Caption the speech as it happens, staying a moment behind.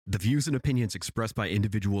The views and opinions expressed by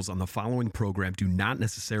individuals on the following program do not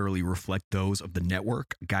necessarily reflect those of the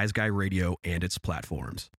network, Guys Guy Radio, and its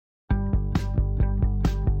platforms.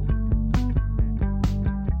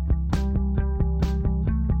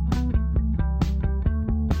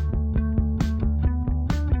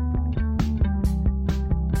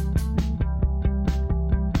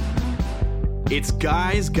 It's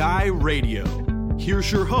Guys Guy Radio.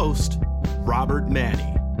 Here's your host, Robert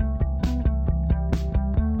Manny.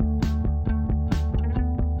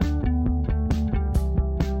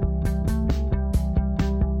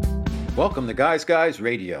 Welcome to Guys Guys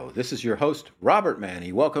Radio. This is your host, Robert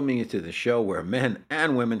Manny, welcoming you to the show where men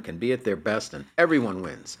and women can be at their best and everyone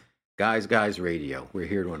wins. Guys Guys Radio. We're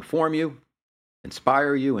here to inform you,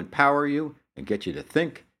 inspire you, empower you, and get you to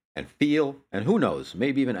think and feel, and who knows,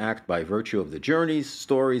 maybe even act by virtue of the journeys,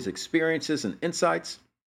 stories, experiences, and insights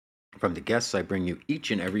from the guests I bring you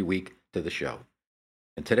each and every week to the show.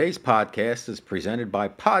 And today's podcast is presented by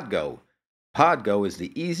Podgo. Podgo is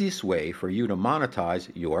the easiest way for you to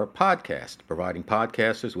monetize your podcast, providing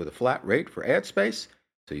podcasters with a flat rate for ad space,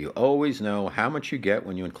 so you always know how much you get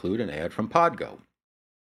when you include an ad from Podgo.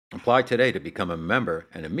 Apply today to become a member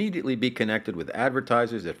and immediately be connected with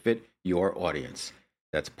advertisers that fit your audience.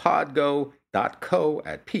 That's podgo.co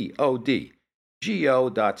at podgo.co,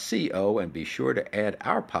 and be sure to add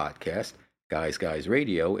our podcast, Guys Guys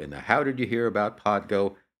Radio, in the How Did You Hear About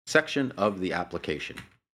Podgo section of the application.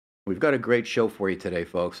 We've got a great show for you today,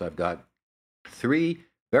 folks. I've got three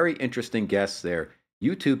very interesting guests. They're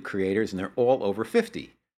YouTube creators, and they're all over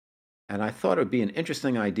 50. And I thought it would be an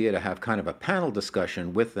interesting idea to have kind of a panel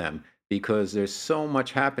discussion with them, because there's so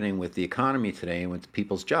much happening with the economy today and with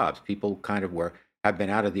people's jobs. People kind of have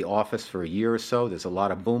been out of the office for a year or so. There's a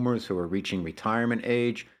lot of boomers who are reaching retirement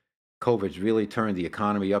age. COVID's really turned the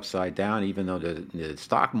economy upside down, even though the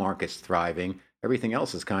stock market's thriving. Everything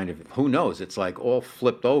else is kind of, who knows, it's like all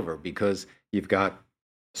flipped over, because you've got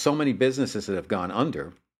so many businesses that have gone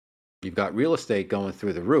under. You've got real estate going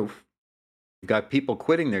through the roof. You've got people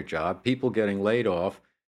quitting their job, people getting laid off.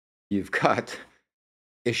 You've got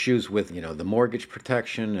issues with, the mortgage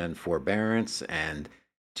protection and forbearance, and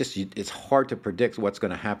just it's hard to predict what's going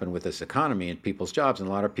to happen with this economy and people's jobs. And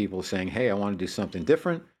a lot of people are saying, hey, I want to do something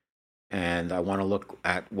different. And I want to look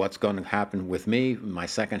at what's going to happen with me. My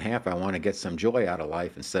second half, I want to get some joy out of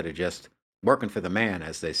life instead of just working for the man,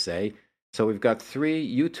 as they say. So we've got three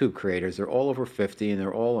YouTube creators. They're all over 50, and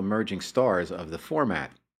they're all emerging stars of the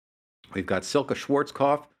format. We've got Silke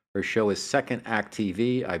Schwarzkopf. Her show is Second Act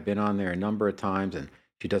TV. I've been on there a number of times, and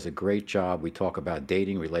she does a great job. We talk about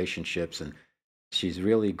dating, relationships, and she's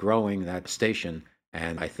really growing that station.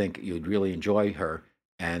 And I think you'd really enjoy her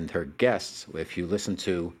and her guests if you listen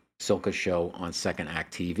to Silke's show on Second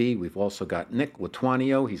Act TV. We've also got Nick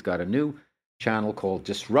Latuanio. He's got a new channel called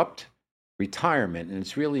Disrupt Retirement, and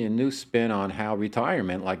it's really a new spin on how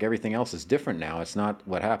retirement, like everything else, is different now. It's not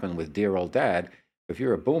what happened with dear old dad. If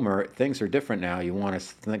you're a boomer, things are different now. You want to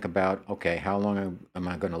think about, okay, how long am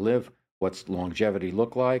I going to live? What's longevity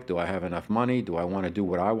look like? Do I have enough money? Do I want to do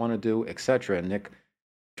what I want to do, etc.? And Nick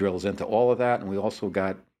drills into all of that. And we also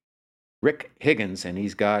got Rick Higgins, and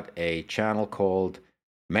he's got a channel called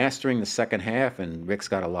Mastering the Second Half, and Rick's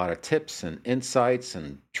got a lot of tips and insights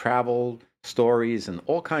and travel stories and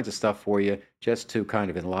all kinds of stuff for you, just to kind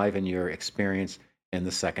of enliven your experience in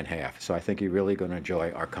the second half. So I think you're really going to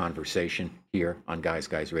enjoy our conversation here on Guys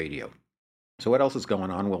Guys Radio. So what else is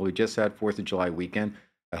going on? Well, we just had 4th of July weekend.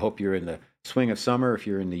 I hope you're in the swing of summer if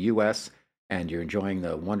you're in the U.S., and you're enjoying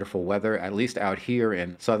the wonderful weather. At least out here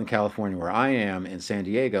in Southern California, where I am, in San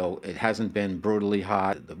Diego, it hasn't been brutally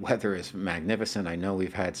hot. The weather is magnificent. I know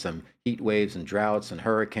we've had some heat waves and droughts and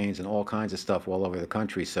hurricanes and all kinds of stuff all over the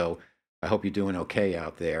country, so I hope you're doing okay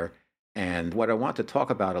out there. And what I want to talk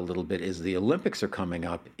about a little bit is the Olympics are coming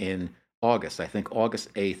up in August. I think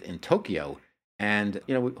August 8th in Tokyo. And,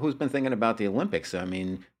 who's been thinking about the Olympics? I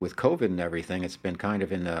mean, with COVID and everything, it's been kind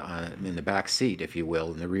of in the back seat, if you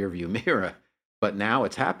will, in the rearview mirror. But now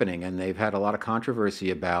it's happening, and they've had a lot of controversy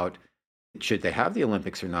about should they have the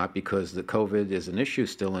Olympics or not, because the COVID is an issue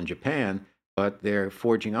still in Japan, but they're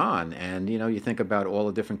forging on. And, you think about all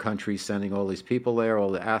the different countries sending all these people there, all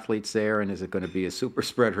the athletes there, and is it going to be a super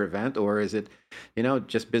spreader event, or is it,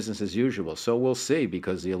 just business as usual? So we'll see,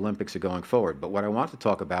 because the Olympics are going forward. But what I want to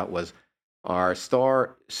talk about was our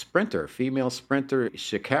star sprinter, female sprinter,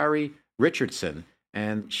 Sha'Carri Richardson.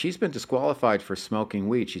 And she's been disqualified for smoking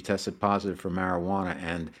weed. She tested positive for marijuana,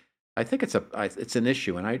 and I think it's an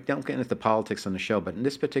issue. And I don't get into politics on the show, but in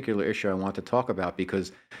this particular issue, I want to talk about,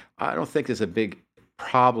 because I don't think there's a big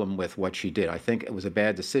problem with what she did. I think it was a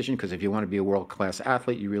bad decision because if you want to be a world-class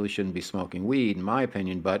athlete, you really shouldn't be smoking weed, in my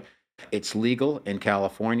opinion. But it's legal in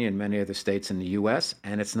California and many other states in the U.S.,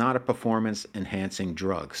 and it's not a performance-enhancing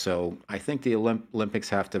drug. So I think the Olympics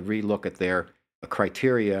have to relook at their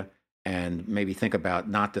criteria and maybe think about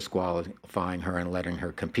not disqualifying her and letting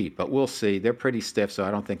her compete. But we'll see. They're pretty stiff, so I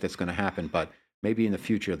don't think that's going to happen. But maybe in the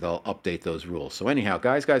future they'll update those rules. So anyhow,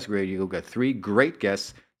 Guys Radio, we've got 3 great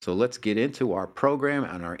guests. So let's get into our program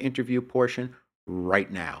and our interview portion right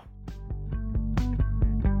now.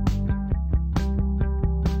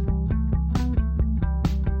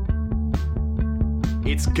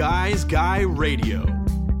 It's Guys Guy Radio.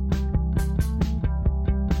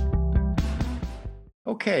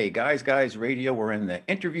 Okay, Guys Radio, we're in the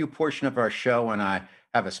interview portion of our show, and I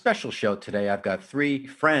have a special show today. I've got 3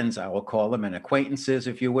 friends, I will call them, and acquaintances,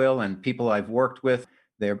 if you will, and people I've worked with.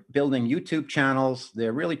 They're building YouTube channels.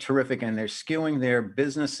 They're really terrific, and they're skewing their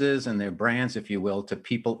businesses and their brands, if you will, to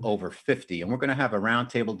people over 50. And we're going to have a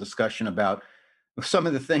roundtable discussion about some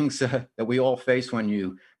of the things that we all face when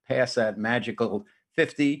you pass that magical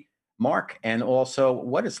 50 mark, and also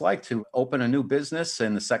what it's like to open a new business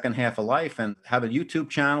in the second half of life and have a YouTube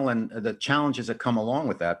channel and the challenges that come along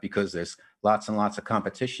with that, because there's lots and lots of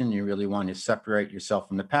competition. You really want to separate yourself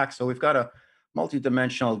from the pack. So we've got a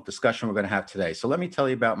multidimensional discussion we're going to have today. So let me tell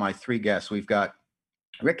you about my 3 guests. We've got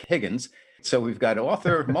Rick Higgins. So we've got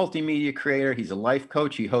author, multimedia creator. He's a life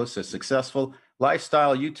coach. He hosts a successful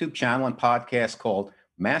lifestyle YouTube channel and podcast called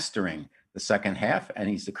Mastering the Second Half. And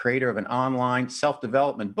he's the creator of an online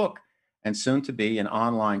self-development book and soon to be an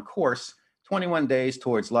online course, 21 Days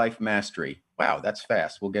Towards Life Mastery. Wow, that's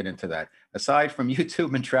fast. We'll get into that. Aside from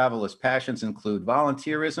YouTube and travel, his passions include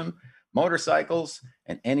volunteerism, motorcycles,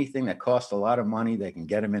 and anything that costs a lot of money that can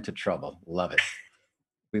get him into trouble. Love it.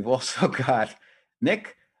 We've also got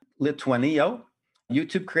Nick Lituanio,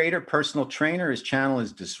 YouTube creator, personal trainer. His channel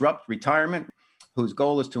is Disrupt Retirement, whose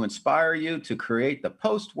goal is to inspire you to create the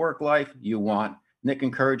post-work life you want. Nick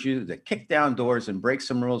encourages you to kick down doors and break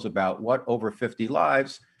some rules about what over 50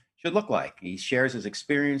 lives should look like. He shares his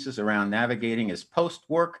experiences around navigating his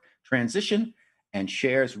post-work transition and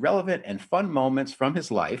shares relevant and fun moments from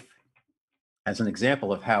his life as an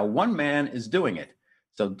example of how one man is doing it.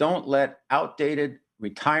 So don't let outdated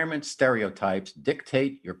retirement stereotypes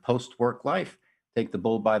dictate your post-work life. Take the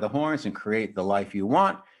bull by the horns and create the life you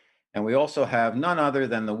want. And we also have none other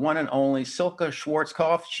than the one and only Silke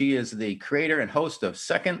Schwarzkopf. She is the creator and host of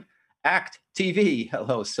Second Act TV.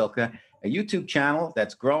 Hello, Silke. A YouTube channel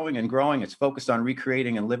that's growing and growing. It's focused on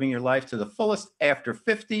recreating and living your life to the fullest after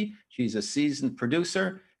 50. She's a seasoned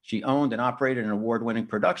producer. She owned and operated an award-winning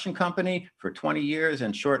production company for 20 years,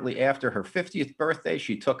 and shortly after her 50th birthday,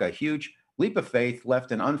 she took a huge leap of faith,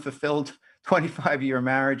 left an unfulfilled 25-year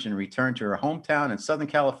marriage, and returned to her hometown in Southern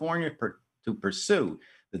California to pursue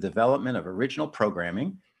the development of original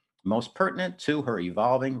programming, most pertinent to her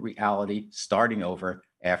evolving reality, starting over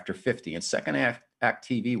after 50. And Second Act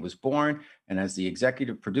TV was born, and as the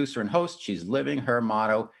executive producer and host, she's living her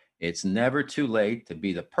motto, it's never too late to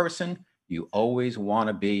be the person you always want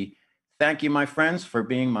to be. Thank you, my friends, for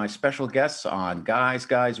being my special guests on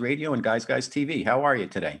Guys Radio and Guys TV. How are you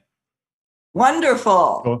today?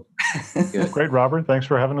 Wonderful. Cool. Great, Robert. Thanks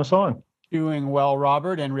for having us on. Doing well,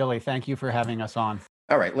 Robert, and really thank you for having us on.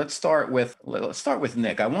 All right, let's start with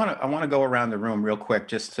Nick. I want to go around the room real quick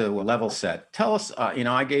just to level set. Tell us,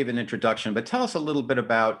 I gave an introduction, but tell us a little bit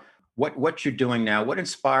about what you're doing now. What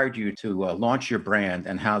inspired you to launch your brand,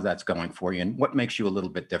 and how that's going for you, and what makes you a little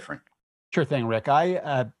bit different? Sure thing, Rick.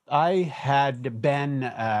 I had been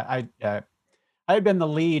the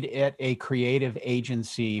lead at a creative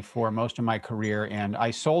agency for most of my career, and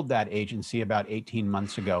I sold that agency about 18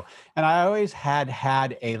 months ago. And I always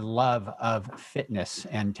had a love of fitness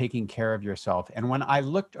and taking care of yourself. And when I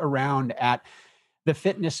looked around at the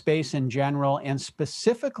fitness space in general, and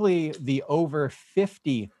specifically the over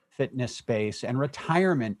 50 fitness space and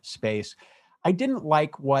retirement space, I didn't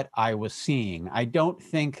like what I was seeing. I don't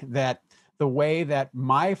think that the way that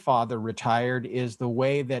my father retired is the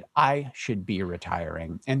way that I should be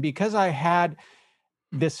retiring. And because I had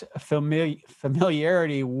this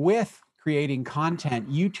familiarity with creating content,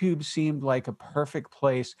 YouTube seemed like a perfect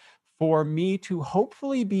place for me to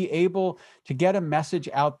hopefully be able to get a message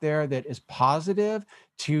out there that is positive,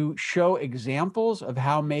 to show examples of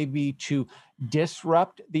how maybe to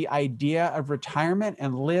disrupt the idea of retirement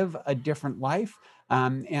and live a different life.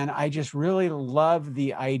 And I just really love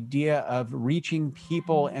the idea of reaching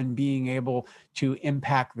people and being able to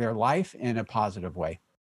impact their life in a positive way.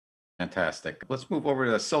 Fantastic. Let's move over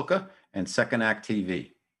to Silke and Second Act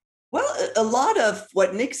TV. Well, a lot of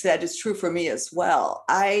what Nick said is true for me as well.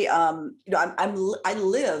 I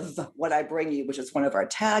live what I bring you, which is one of our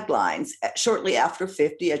taglines. Shortly after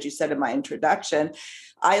 50, as you said in my introduction,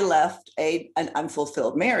 I left an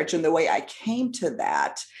unfulfilled marriage. And the way I came to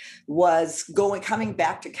that was coming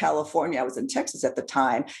back to California. I was in Texas at the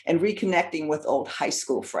time, and reconnecting with old high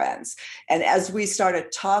school friends. And as we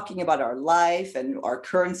started talking about our life and our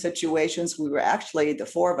current situations, the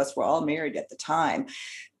four of us were all married at the time.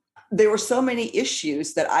 There were so many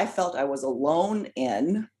issues that I felt I was alone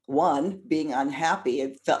in. One, being unhappy.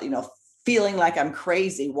 It felt, feeling like I'm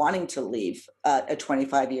crazy, wanting to leave a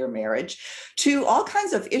 25-year marriage. Two, all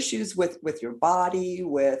kinds of issues with your body,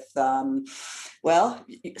 with,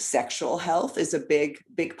 sexual health is a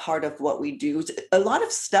big part of what we do. A lot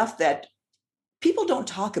of stuff that people don't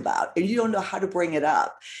talk about, and you don't know how to bring it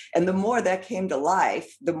up. And the more that came to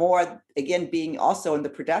life, the more, again, being also in the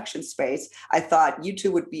production space, I thought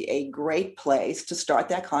YouTube would be a great place to start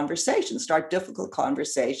that conversation, start difficult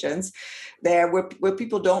conversations there where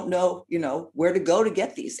people don't know, where to go to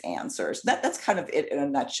get these answers. That's kind of it in a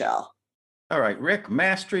nutshell. All right, Rick,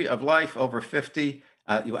 mastery of life over 50.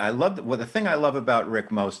 The thing I love about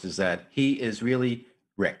Rick most is that he is really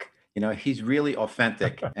Rick. He's really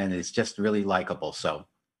authentic and is just really likable. So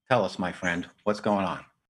tell us, my friend, what's going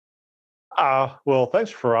on? Well, thanks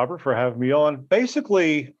for Robert for having me on.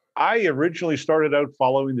 Basically, I originally started out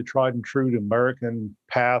following the tried and true American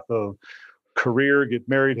path of career, get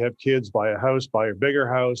married, have kids, buy a house, buy a bigger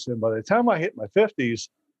house. And by the time I hit my 50s,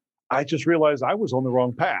 I just realized I was on the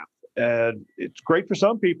wrong path. And it's great for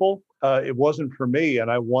some people. It wasn't for me. And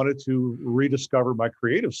I wanted to rediscover my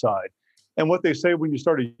creative side. And what they say when you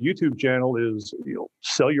start a YouTube channel is,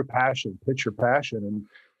 sell your passion, pitch your passion. And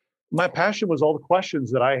my passion was all the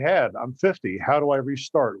questions that I had. I'm 50. How do I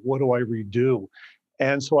restart? What do I redo?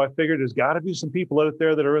 And so I figured there's got to be some people out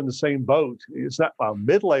there that are in the same boat. It's not a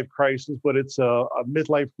midlife crisis, but it's a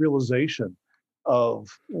midlife realization of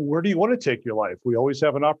where do you want to take your life? We always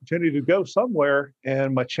have an opportunity to go somewhere.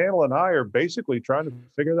 And my channel and I are basically trying to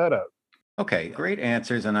figure that out. Okay, great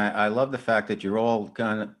answers. And I love the fact that you're all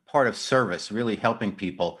kind of part of service, really helping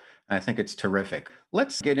people. And I think it's terrific.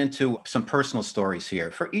 Let's get into some personal stories here.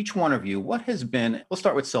 For each one of you, we'll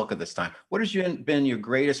start with Silka this time. What has been your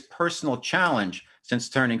greatest personal challenge since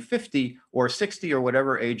turning 50 or 60 or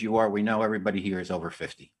whatever age you are? We know everybody here is over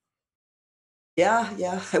 50.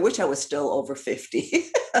 Yeah. I wish I was still over 50.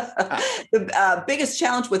 The biggest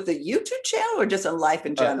challenge with the YouTube channel or just in life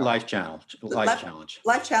in general? Life challenge.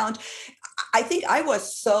 Life challenge. I think I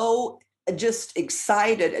was so just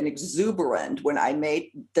excited and exuberant when I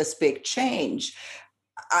made this big change.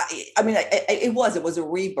 It was a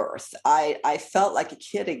rebirth. I felt like a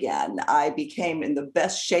kid again. I became in the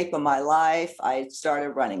best shape of my life. I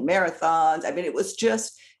started running marathons.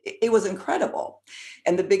 It was incredible.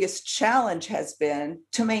 And the biggest challenge has been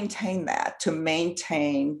to maintain that,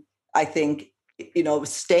 I think,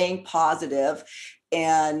 staying positive.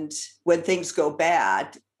 And when things go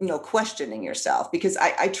bad, questioning yourself, because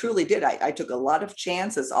I truly did. I took a lot of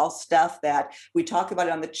chances, all stuff that we talk about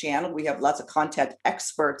on the channel. We have lots of content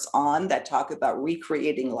experts on that talk about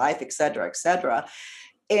recreating life, et cetera, et cetera.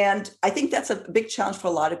 And I think that's a big challenge for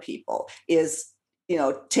a lot of people is,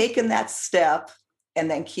 taking that step and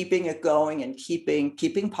then keeping it going and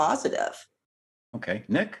keeping positive. Okay,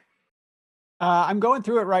 Nick? I'm going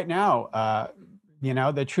through it right now.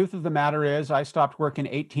 The truth of the matter is I stopped working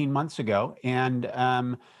 18 months ago, and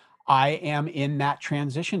I am in that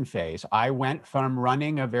transition phase. I went from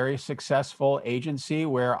running a very successful agency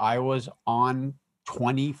where I was on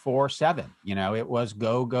 24/7. It was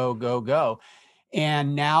go, go, go, go.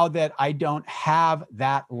 And now that I don't have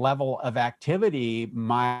that level of activity,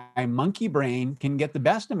 my monkey brain can get the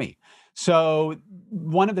best of me. So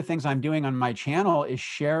one of the things I'm doing on my channel is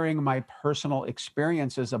sharing my personal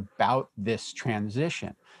experiences about this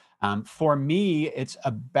transition. For me, it's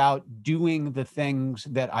about doing the things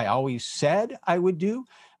that I always said I would do,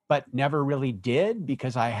 but never really did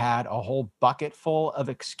because I had a whole bucket full of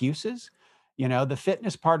excuses. The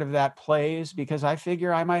fitness part of that plays because I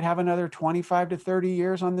figure I might have another 25 to 30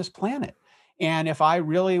 years on this planet. And if I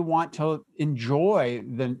really want to enjoy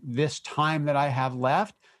this time that I have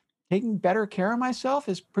left, taking better care of myself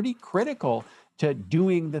is pretty critical to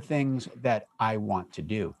doing the things that I want to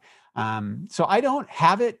do. So I don't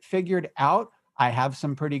have it figured out. I have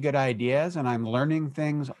some pretty good ideas and I'm learning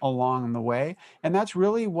things along the way. And that's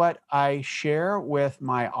really what I share with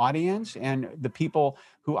my audience, and the people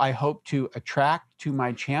who I hope to attract to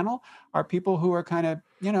my channel are people who are kind of,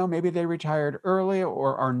 maybe they retired early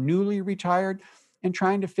or are newly retired and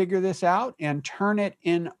trying to figure this out and turn it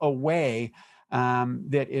in a way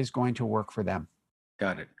that is going to work for them.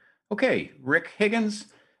 Got it. Okay, Rick Higgins,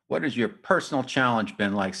 what has your personal challenge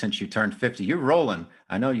been like since you turned 50? You're rolling.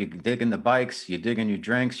 I know you're digging the bikes, you're digging your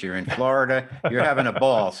drinks, you're in Florida, you're having a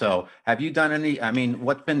ball. So have you done any, I mean,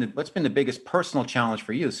 what's been the biggest personal challenge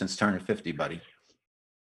for you since turning 50, buddy?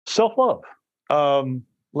 Self-love.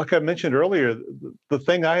 Like I mentioned earlier, the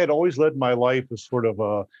thing I had always led my life is sort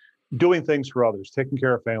of doing things for others, taking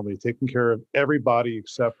care of family, taking care of everybody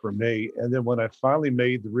except for me. And then when I finally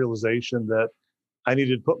made the realization that I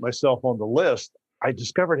needed to put myself on the list, I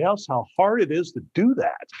discovered how hard it is to do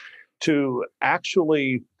that, to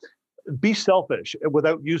actually be selfish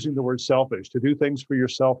without using the word selfish, to do things for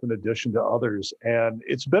yourself in addition to others. And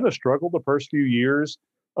it's been a struggle the first few years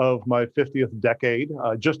of my 50th decade.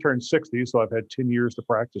 I just turned 60, so I've had 10 years to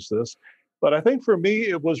practice this. But I think for me,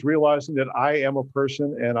 it was realizing that I am a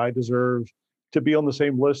person and I deserve to be on the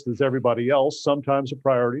same list as everybody else, sometimes a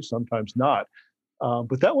priority, sometimes not.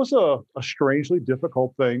 But that was a strangely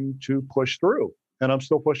difficult thing to push through. And I'm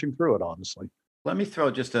still pushing through it, honestly. Let me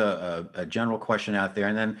throw just a general question out there,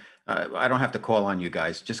 and then I don't have to call on you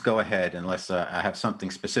guys. Just go ahead, unless I have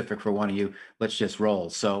something specific for one of you. Let's just roll.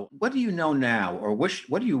 So what do you know now, or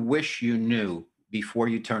what do you wish you knew before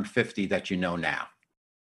you turned 50 that you know now?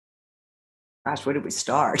 Gosh, where did we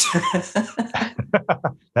start?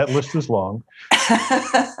 That list is long.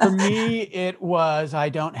 For me, it was, I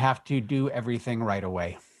don't have to do everything right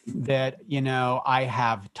away. That, I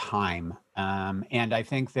have time. And I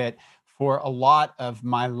think that for a lot of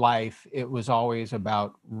my life, it was always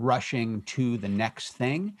about rushing to the next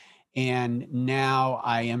thing. And now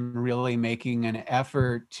I am really making an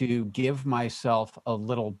effort to give myself a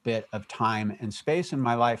little bit of time and space in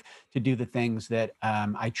my life to do the things that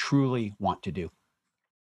I truly want to do.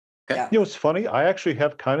 Okay. Yeah. It's funny. I actually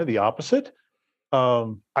have kind of the opposite.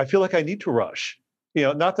 I feel like I need to rush.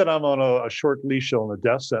 Not that I'm on a short leash on a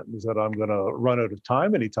death sentence, that I'm going to run out of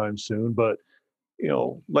time anytime soon, but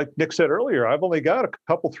like Nick said earlier, I've only got a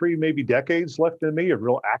couple, 3 maybe decades left in me of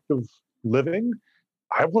real active living.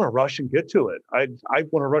 I want to rush and get to it. I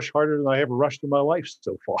want to rush harder than I ever rushed in my life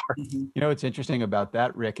so far. Mm-hmm. What's interesting about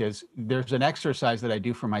that, Rick, is there's an exercise that I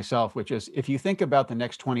do for myself, which is if you think about the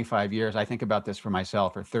next 25 years, I think about this for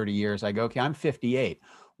myself, or 30 years, I go, okay, I'm 58.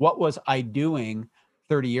 What was I doing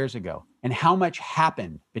 30 years ago? And how much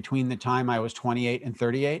happened between the time I was 28 and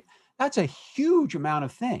 38? That's a huge amount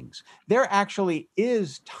of things. There actually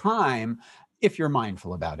is time, if you're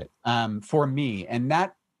mindful about it, for me. And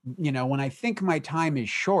that, when I think my time is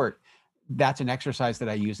short, that's an exercise that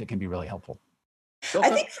I use that can be really helpful. I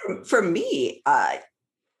think for me,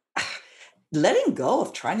 letting go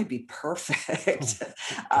of trying to be perfect.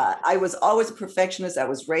 I was always a perfectionist. I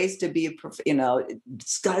was raised to be,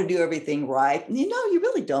 just got to do everything right. And, you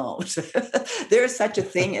really don't. There's such a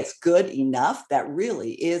thing as good enough. That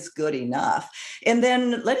really is good enough. And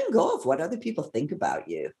then letting go of what other people think about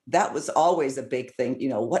you. That was always a big thing.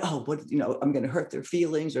 I'm going to hurt their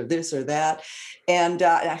feelings or this or that. And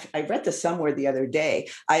I read this somewhere the other day.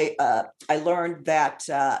 I learned that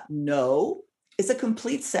no is a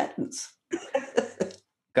complete sentence.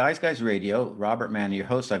 Guys Radio, Robert Manni, your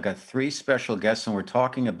host. I've got 3 special guests, and we're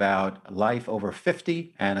talking about life over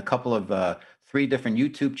 50 and a couple of 3 different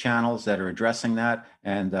YouTube channels that are addressing that.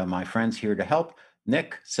 And my friends here to help,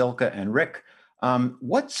 Nick, Silke, and Rick.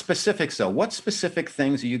 What specific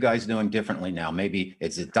things are you guys doing differently now? Maybe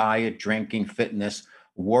it's a diet, drinking, fitness,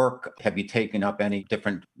 work. Have you taken up any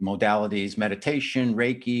different modalities, meditation,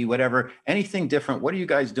 Reiki, whatever, anything different? What are you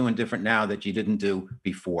guys doing different now that you didn't do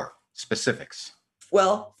before? Specifics.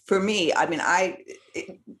 Well, for me, I'm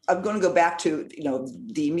going to go back to,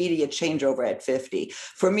 the immediate changeover at 50.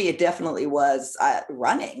 For me, it definitely was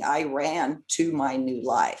running. I ran to my new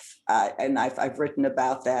life. And I've written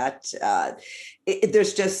about that.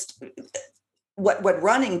 There's just what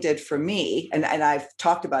running did for me, and I've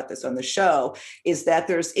talked about this on the show, is that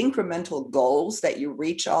there's incremental goals that you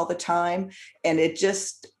reach all the time. And it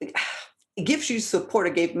gives you support.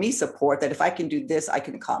 It gave me support that if I can do this, I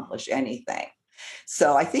can accomplish anything.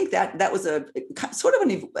 So I think that was a sort of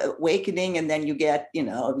an awakening. And then you get,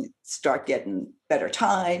 start getting better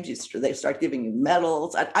times. They start giving you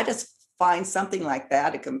medals. I just find something like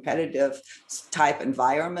that, a competitive type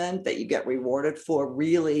environment that you get rewarded for,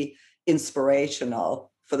 really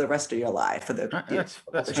inspirational for the rest of your life.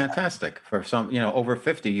 That's fantastic. For some, over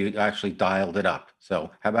 50, you actually dialed it up. So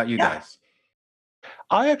how about you guys?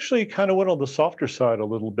 I actually kind of went on the softer side a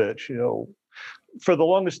little bit. For the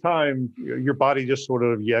longest time, your body just sort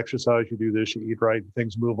of, you exercise, you do this, you eat right,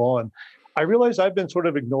 things move on. I realize I've been sort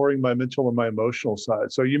of ignoring my mental and my emotional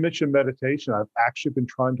side. So you mentioned meditation. I've actually been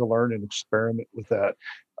trying to learn and experiment with that,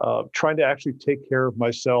 trying to actually take care of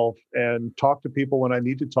myself and talk to people when I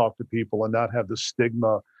need to talk to people and not have the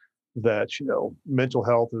stigma that, mental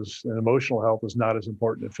health is and emotional health is not as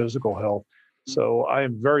important as physical health. So I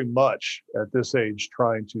am very much at this age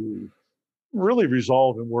trying to really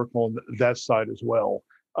resolve and work on that side as well.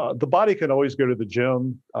 The body can always go to the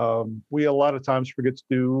gym. We a lot of times forget to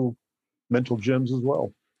do mental gyms as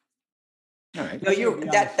well. All right. No,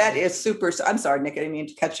 that is super. I'm sorry, Nick, I didn't mean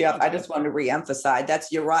to cut you off. I just want to reemphasize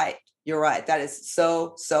you're right. You're right. That is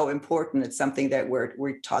so important. It's something that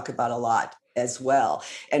we talk about a lot as well.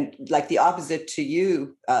 And like the opposite to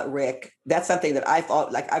you, Rick, that's something that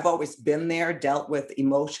I've always been there, dealt with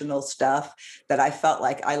emotional stuff that I felt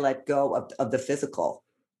like I let go of the physical.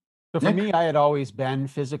 So for me, I had always been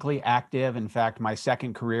physically active. In fact, my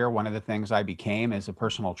second career, one of the things I became is a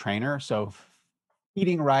personal trainer. So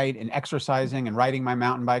eating right and exercising and riding my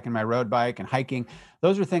mountain bike and my road bike and hiking,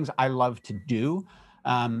 those are things I love to do.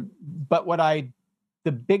 But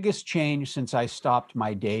the biggest change since I stopped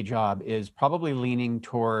my day job is probably leaning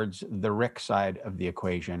towards the Rick side of the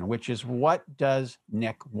equation, which is, what does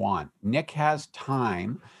Nick want? Nick has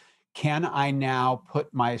time. Can I now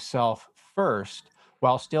put myself first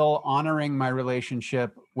while still honoring my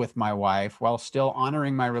relationship with my wife, while still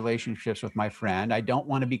honoring my relationships with my friend? I don't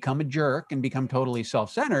want to become a jerk and become totally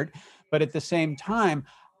self-centered, but at the same time,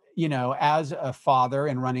 as a father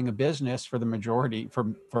and running a business for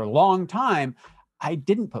a long time, I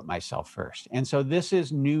didn't put myself first. And so this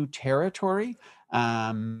is new territory.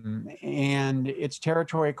 And it's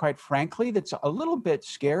territory, quite frankly, that's a little bit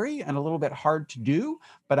scary and a little bit hard to do,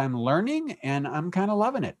 but I'm learning and I'm kind of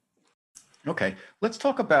loving it. Okay, let's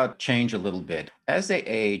talk about change a little bit. As they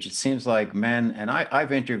age, it seems like men, and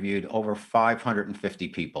I've interviewed over 550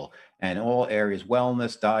 people in all areas,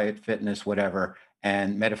 wellness, diet, fitness, whatever,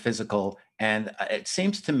 and metaphysical. And it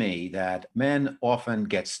seems to me that men often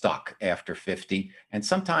get stuck after 50, and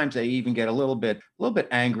sometimes they even get a little bit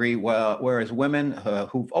angry. Whereas women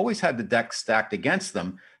who've always had the deck stacked against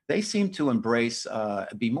them, they seem to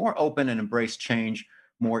be more open and embrace change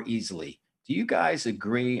more easily. Do you guys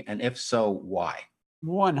agree? And if so, why?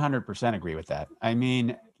 100% agree with that. I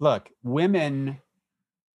mean, look, women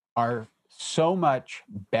are so much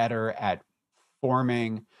better at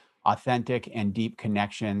forming authentic and deep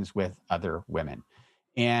connections with other women.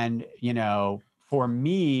 And, for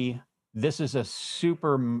me, this is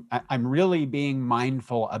I'm really being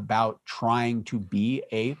mindful about trying to be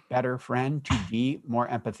a better friend, to be more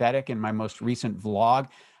empathetic. In my most recent vlog,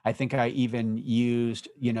 I think I even used,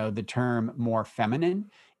 the term more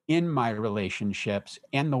feminine in my relationships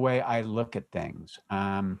and the way I look at things.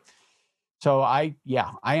 So I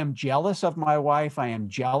am jealous of my wife. I am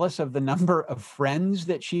jealous of the number of friends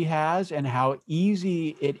that she has and how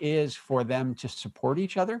easy it is for them to support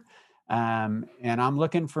each other. And I'm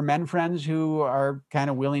looking for men friends who are kind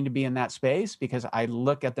of willing to be in that space, because I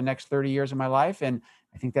look at the next 30 years of my life, and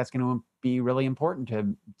I think that's going to be really important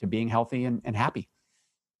to being healthy and happy.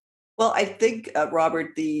 Well, I think,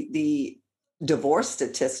 Robert, the divorce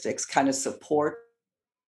statistics kind of support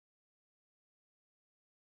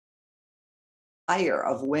higher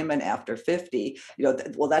of women after 50.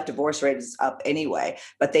 That divorce rate is up anyway,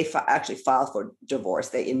 but they actually file for divorce.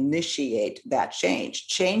 They initiate that change.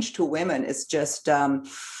 Change to women is just,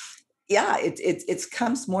 it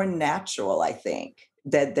comes more natural, I think,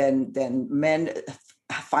 than men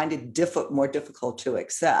find it more difficult to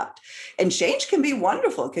accept. And change can be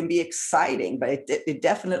wonderful, it can be exciting, but it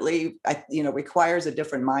definitely, requires a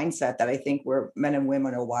different mindset that I think where men and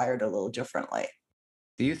women are wired a little differently.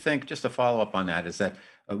 Do you think, just to follow up on that, is that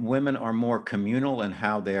women are more communal in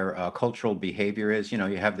how their cultural behavior is? You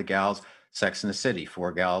have the gals, Sex in the City,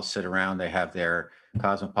 four gals sit around, they have their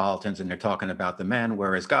cosmopolitans, and they're talking about the men.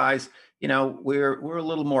 Whereas guys, we're a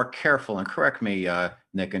little more careful. And correct me,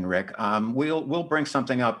 Nick and Rick, we'll bring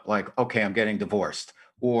something up like, okay, I'm getting divorced,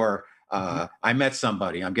 or I met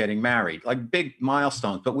somebody, I'm getting married, like big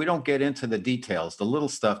milestones, but we don't get into the details, the little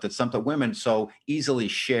stuff that some women so easily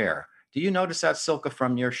share. Do you notice that, Silke,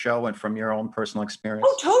 from your show and from your own personal experience?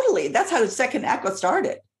 Oh, totally. That's how the second act got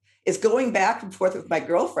started. Is going back and forth with my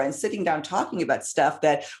girlfriend, sitting down, talking about stuff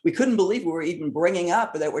that we couldn't believe we were even bringing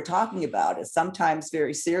up, or that we're talking about. It's sometimes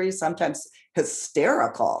very serious, sometimes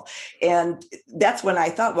hysterical. And that's when I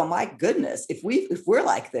thought, well, my goodness, if we're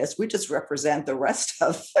like this, we just represent the rest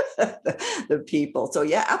of the people. So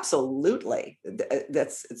yeah, absolutely.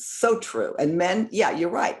 It's so true. And men, yeah, you're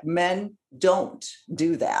right. Men don't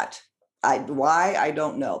do that. Why, I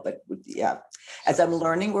don't know, but yeah, as I'm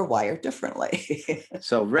learning, we're wired differently.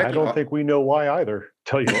 So, Rick, I don't think we know why either,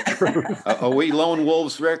 tell you the truth. are we lone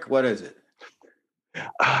wolves, Rick? What is it?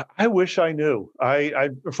 I wish I knew.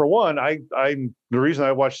 For one, I'm the reason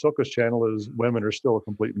I watch Silka's channel is women are still a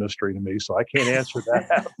complete mystery to me, so I can't answer that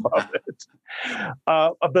half of it.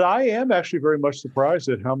 But I am actually very much surprised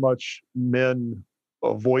at how much men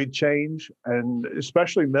avoid change, and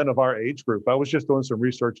especially men of our age group. I was just doing some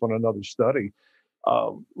research on another study.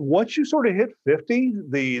 Once you sort of hit 50,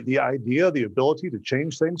 the idea, the ability to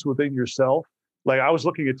change things within yourself, like I was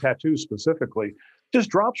looking at tattoos specifically, just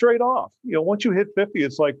drops right off. Once you hit 50,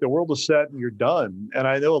 it's like the world is set and you're done. And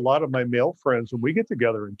I know a lot of my male friends, when we get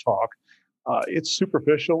together and talk, it's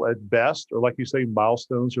superficial at best, or like you say,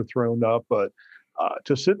 milestones are thrown up. But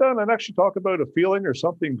to sit down and actually talk about a feeling or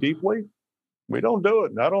something deeply, we don't do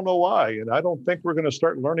it. And I don't know why. And I don't think we're going to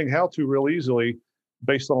start learning how to real easily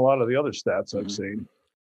based on a lot of the other stats I've seen.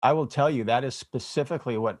 I will tell you that is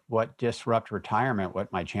specifically what Disrupt Retirement, what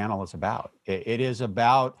my channel is about. It is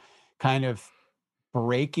about kind of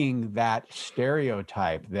breaking that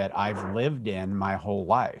stereotype that I've lived in my whole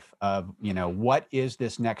life of, what is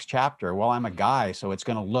this next chapter? Well, I'm a guy, so it's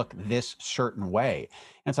going to look this certain way.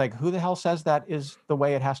 And it's like, who the hell says that is the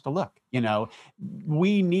way it has to look?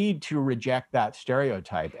 We need to reject that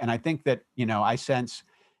stereotype. And I think that, I sense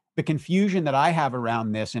the confusion that I have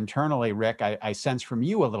around this internally, Rick, I sense from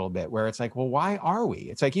you a little bit, where it's like, well, why are we?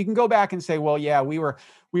 It's like, you can go back and say, well, yeah, we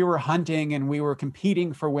were hunting and we were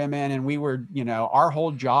competing for women, and we were, our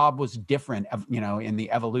whole job was different, in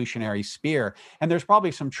the evolutionary sphere. And there's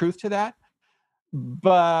probably some truth to that,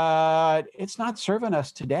 but it's not serving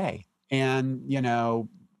us today. And,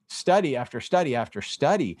 study after study after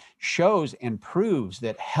study shows and proves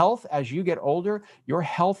that health, as you get older, your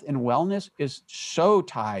health and wellness is so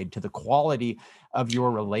tied to the quality of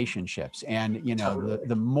your relationships. And,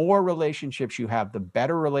 the more relationships you have, the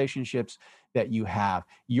better relationships that you have,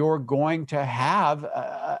 you're going to have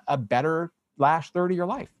a better last third of your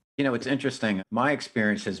life. It's interesting. My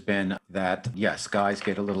experience has been that, yes, guys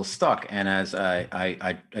get a little stuck. And as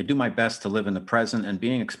I do my best to live in the present and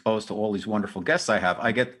being exposed to all these wonderful guests I have,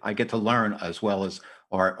 I get to learn as well as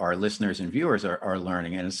our listeners and viewers are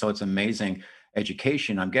learning. And so it's amazing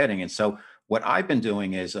education I'm getting. And so what I've been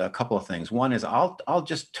doing is a couple of things. One is I'll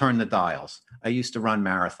just turn the dials. I used to run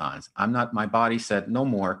marathons. My body said no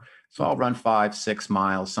more. So I'll run 5-6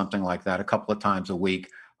 miles, something like that, a couple of times a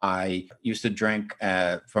week. I used to drink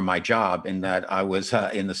for my job, in that I was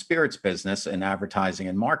in the spirits business in advertising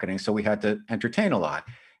and marketing. So we had to entertain a lot.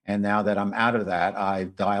 And now that I'm out of that,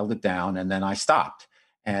 I've dialed it down, and then I stopped.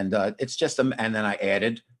 And it's just, and then I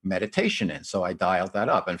added meditation in. So I dialed that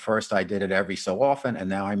up. And first I did it every so often. And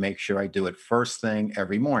now I make sure I do it first thing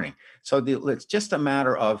every morning. So it's just a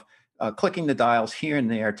matter of clicking the dials here and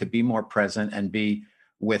there to be more present and be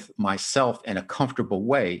with myself in a comfortable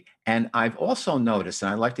way. And I've also noticed,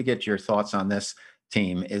 and I'd like to get your thoughts on this,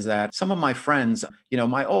 team, is that some of my friends,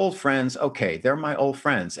 my old friends, okay, they're my old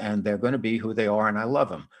friends and they're going to be who they are and I love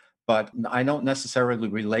them. But I don't necessarily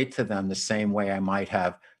relate to them the same way I might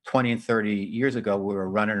have 20 and 30 years ago. We were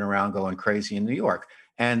running around going crazy in New York,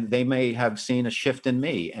 and they may have seen a shift in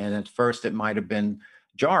me. And at first it might have been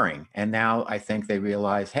jarring. And now I think they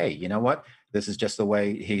realize, hey, you know what? This is just the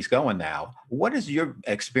way he's going now. What has your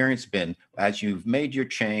experience been as you've made your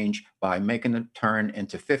change by making the turn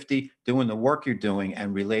into 50, doing the work you're doing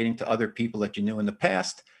and relating to other people that you knew in the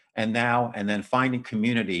past and now, and then finding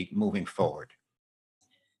community moving forward?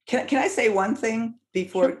 Can I say one thing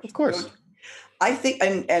before? Sure, of course. I think,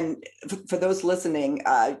 and for those listening,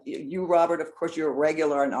 you, Robert, of course, you're a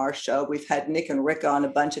regular on our show. We've had Nick and Rick on a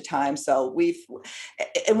bunch of times. So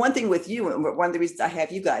and one thing with you, and one of the reasons I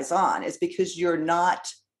have you guys on is because you're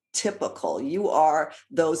not typical. You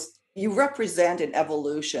represent an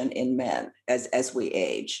evolution in men as we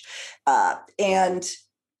age. And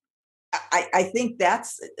I think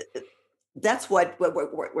that's what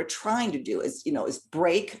we're trying to do is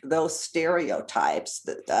break those stereotypes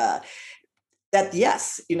that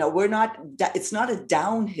yes, it's not a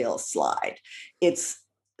downhill slide. It's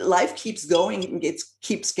life keeps going. It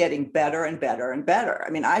keeps getting better and better and better.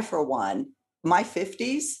 I mean, I, for one, my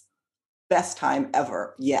 50s, best time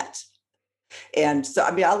ever yet. And so,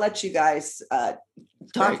 I mean, I'll let you guys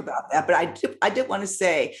talk about that. But I did want to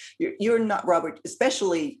say, you're not, Robert,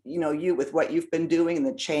 especially, you with what you've been doing and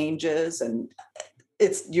the changes, and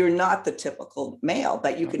you're not the typical male,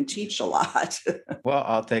 but you can teach a lot. Well,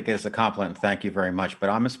 I'll take it as a compliment. Thank you very much. But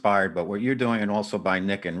I'm inspired by what you're doing, and also by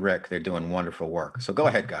Nick and Rick. They're doing wonderful work. So go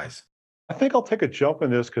ahead, guys. I think I'll take a jump in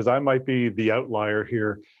this because I might be the outlier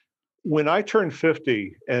here. when I turned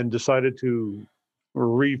 50 and decided to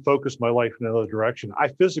refocus my life in another direction, I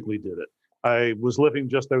physically did it. I was living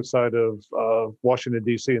just outside of Washington,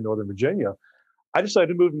 D.C. in Northern Virginia. I decided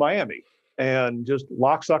to move to Miami and just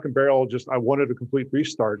lock, stock, and barrel, I wanted a complete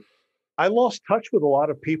restart. I lost touch with a lot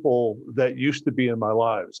of people that used to be in my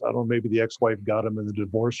lives. I don't know, maybe the ex-wife got them in the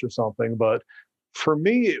divorce or something, but for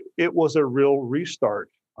me, it was a real restart.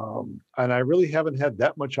 And I really haven't had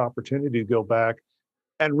that much opportunity to go back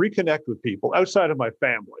and reconnect with people outside of my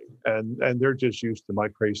family. And they're just used to my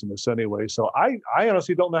craziness anyway. So I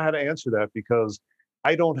honestly don't know how to answer that because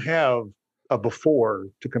I don't have a before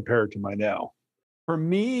to compare it to my now. For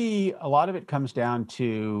me, a lot of it comes down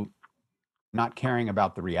to not caring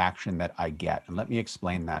about the reaction that I get. And let me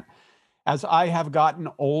explain that. As I have gotten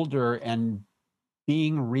older and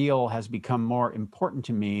being real has become more important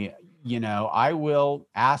to me, I will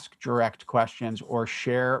ask direct questions or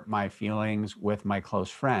share my feelings with my close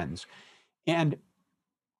friends. And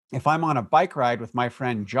if I'm on a bike ride with my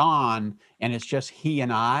friend John and it's just he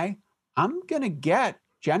and I'm going to get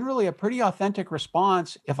generally a pretty authentic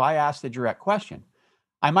response if I ask the direct question.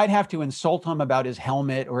 I might have to insult him about his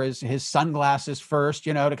helmet or his sunglasses first,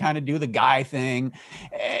 to kind of do the guy thing,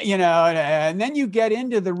 and then you get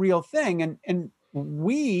into the real thing. And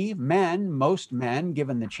we men, most men,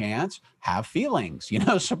 given the chance, have feelings,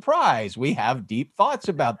 surprise. We have deep thoughts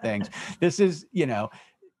about things. This is,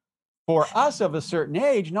 for us of a certain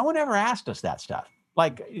age, no one ever asked us that stuff.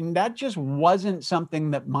 Like, that just wasn't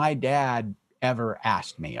something that my dad ever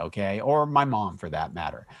asked me, okay? Or my mom, for that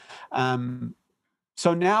matter.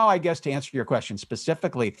 So now, I guess, to answer your question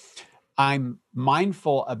specifically, I'm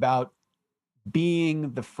mindful about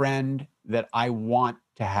being the friend that I want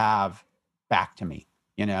to have back to me.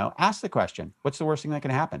 Ask the question, what's the worst thing that can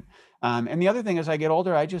happen? And the other thing, as I get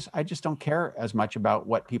older, I just don't care as much about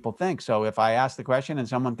what people think. So if I ask the question and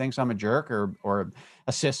someone thinks I'm a jerk or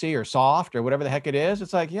a sissy or soft or whatever the heck it is,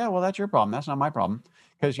 it's like, yeah, well, that's your problem. That's not my problem.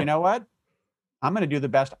 Because you know what? I'm going to do the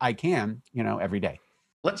best I can, every day.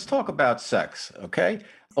 Let's talk about sex, okay?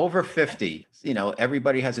 Over 50,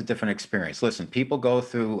 everybody has a different experience. Listen, people go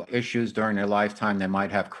through issues during their lifetime. They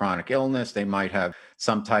might have chronic illness. They might have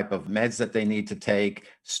some type of meds that they need to take,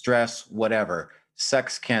 stress, whatever.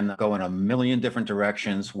 Sex can go in a million different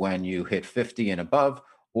directions when you hit 50 and above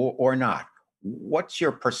or not. What's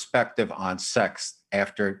your perspective on sex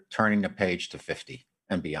after turning the page to 50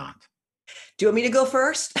 and beyond? Do you want me to go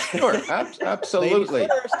first? Sure, absolutely.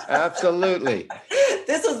 Absolutely.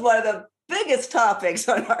 This is one of the biggest topics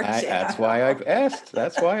on our channel. That's why I've asked.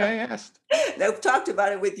 I've talked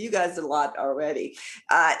about it with you guys a lot already.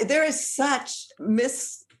 There is such misnomer,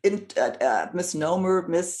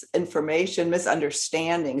 misinformation,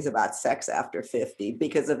 misunderstandings about sex after 50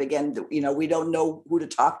 because of, again, we don't know who to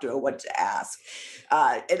talk to or what to ask.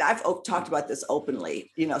 And I've talked about this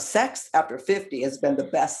openly. Sex after 50 has been the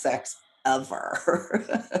best sex ever.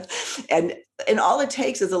 and all it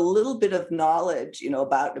takes is a little bit of knowledge,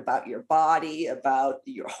 about your body, about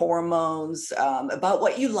your hormones, about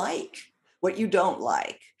what you like, what you don't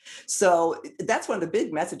like. So that's one of the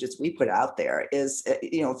big messages we put out there is,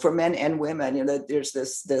 for men and women, there's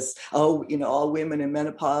this, all women in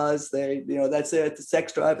menopause, they, that's it, the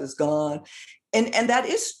sex drive is gone. And that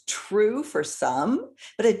is true for some,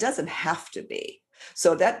 but it doesn't have to be.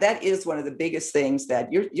 So that is one of the biggest things,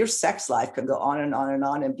 that your sex life can go on and on and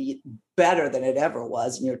on and be better than it ever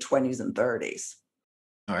was in your 20s and 30s.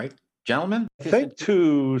 All right, gentlemen? I think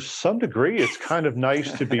to some degree, it's kind of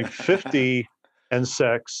nice to be 50 and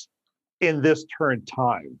sex in this current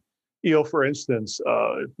time. For instance,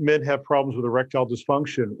 men have problems with erectile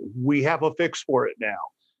dysfunction. We have a fix for it now.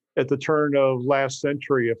 At the turn of last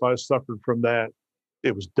century, if I suffered from that,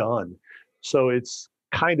 it was done. So it's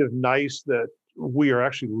kind of nice that we are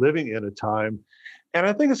actually living in a time. And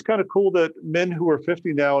I think it's kind of cool that men who are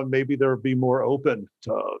 50 now, and maybe they'll be more open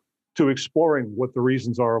to exploring what the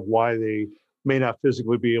reasons are of why they may not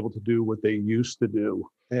physically be able to do what they used to do.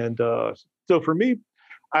 And so for me,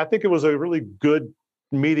 I think it was a really good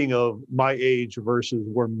meeting of my age versus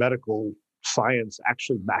where medical science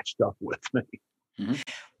actually matched up with me. Mm-hmm.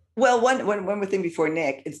 Well, one more thing before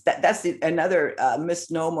Nick, it's that's another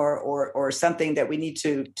misnomer or something that we need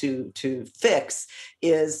to fix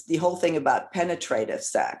is the whole thing about penetrative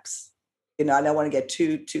sex. I don't want to get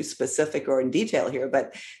too specific or in detail here,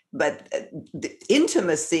 but the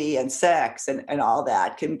intimacy and sex and all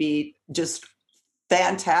that can be just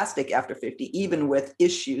fantastic after 50, even with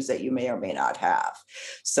issues that you may or may not have.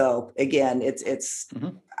 So again, it's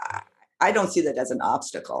mm-hmm. I don't see that as an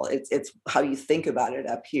obstacle. It's how you think about it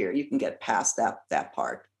up here. You can get past that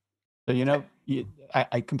part. So,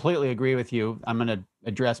 I completely agree with you. I'm going to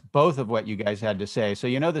address both of what you guys had to say. So,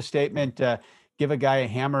 the statement, give a guy a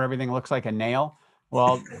hammer, everything looks like a nail.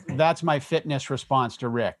 Well, that's my fitness response to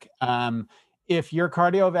Rick. If your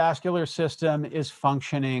cardiovascular system is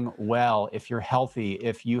functioning well, if you're healthy,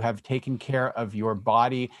 if you have taken care of your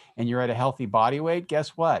body and you're at a healthy body weight,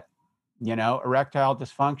 guess what? Erectile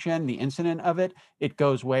dysfunction, the incidence of it, it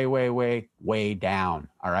goes way, way, way, way down.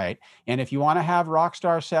 All right. And if you want to have rock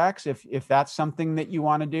star sex, if that's something that you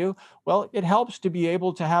want to do, well, it helps to be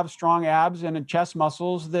able to have strong abs and chest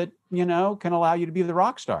muscles that, can allow you to be the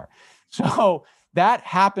rock star. So that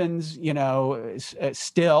happens,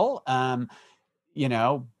 still,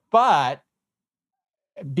 but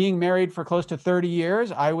being married for close to 30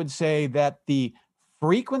 years, I would say that the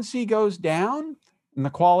frequency goes down and the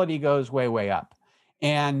quality goes way, way up.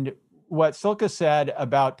 And what Silke said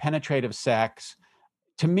about penetrative sex,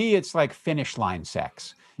 to me, it's like finish line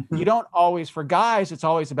sex. You don't always, for guys, it's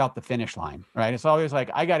always about the finish line, right? It's always like,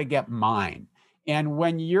 I got to get mine. And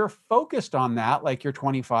when you're focused on that, like you're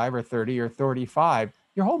 25 or 30 or 35,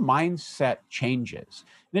 your whole mindset changes.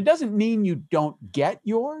 And it doesn't mean you don't get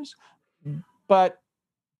yours, but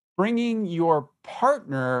bringing your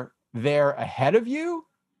partner there ahead of you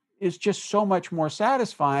is just so much more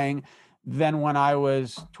satisfying than when I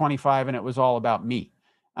was 25 and it was all about me.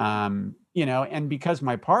 And because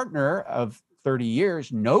my partner of 30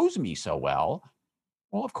 years knows me so well,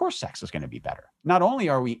 of course, sex is going to be better. Not only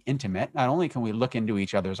are we intimate, not only can we look into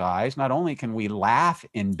each other's eyes, not only can we laugh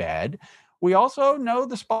in bed, we also know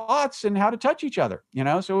the spots and how to touch each other,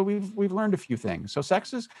 so we've learned a few things. So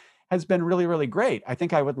sex has been really, really great. I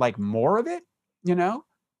think I would like more of it,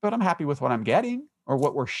 but I'm happy with what I'm getting, or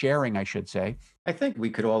what we're sharing, I should say. I think we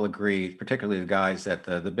could all agree, particularly the guys, that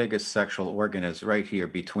the biggest sexual organ is right here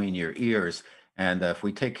between your ears. And if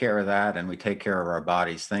we take care of that and we take care of our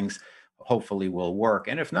bodies, things hopefully will work.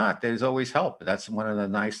 And if not, there's always help. That's one of the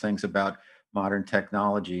nice things about modern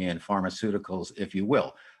technology and pharmaceuticals, if you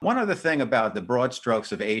will. One other thing about the broad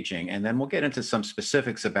strokes of aging, and then we'll get into some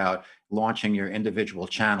specifics about launching your individual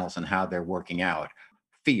channels and how they're working out.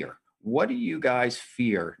 Fear. What do you guys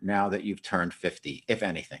fear now that you've turned 50, if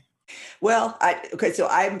anything? Well, so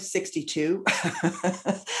I'm 62.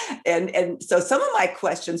 and so some of my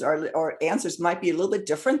questions or answers might be a little bit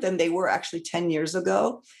different than they were actually 10 years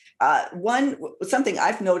ago. Something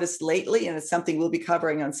I've noticed lately, and it's something we'll be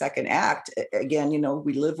covering on Second Act. Again,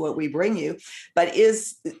 we live what we bring you, but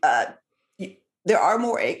there are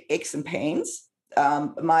more aches and pains.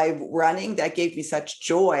 My running that gave me such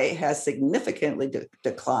joy has significantly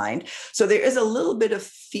declined. So there is a little bit of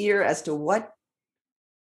fear as to what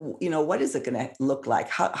is it going to look like?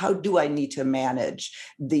 How do I need to manage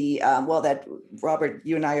that Robert,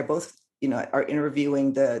 you and I are both, are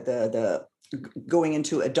interviewing the going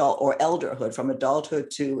into adult or elderhood, from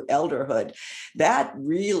adulthood to elderhood. That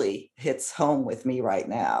really hits home with me right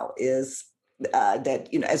now is that,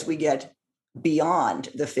 as we get beyond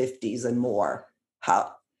the 50s and more,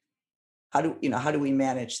 how do we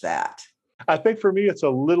manage that? I think for me, it's a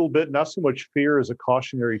little bit, not so much fear as a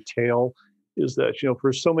cautionary tale, is that,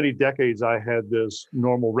 for so many decades, I had this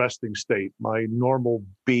normal resting state, my normal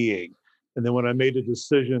being. And then when I made a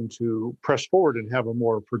decision to press forward and have a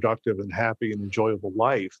more productive and happy and enjoyable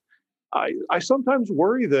life, I sometimes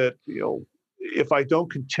worry that, if I don't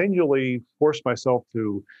continually force myself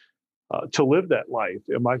to live that life,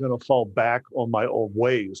 am I going to fall back on my old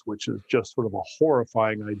ways, which is just sort of a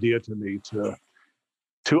horrifying idea to me, to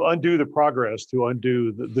undo the progress, to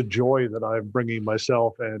undo the joy that I'm bringing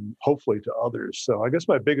myself and hopefully to others. So I guess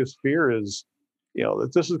my biggest fear is,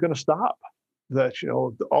 that this is going to stop, that,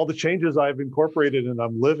 all the changes I've incorporated and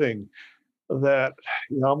I'm living, that,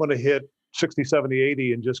 I'm going to hit 60, 70,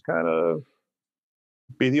 80 and just kind of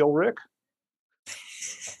be the old Rick.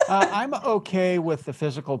 I'm okay with the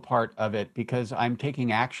physical part of it because I'm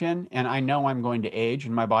taking action and I know I'm going to age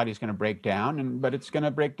and my body's going to break down, but it's going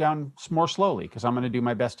to break down more slowly because I'm going to do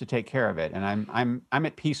my best to take care of it. And I'm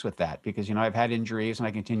at peace with that because, I've had injuries and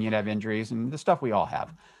I continue to have injuries and the stuff we all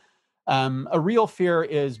have. A real fear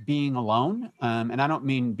is being alone. And I don't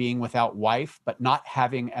mean being without wife, but not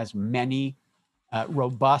having as many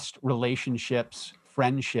robust relationships,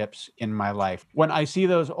 friendships in my life. When I see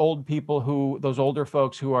those older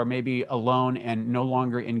folks who are maybe alone and no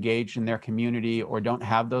longer engaged in their community or don't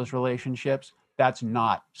have those relationships, that's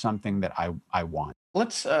not something that I want.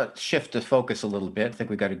 Let's shift the focus a little bit. I think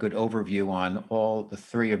we got a good overview on all the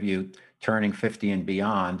three of you turning 50 and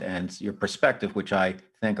beyond, and your perspective, which I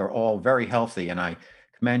think are all very healthy. And I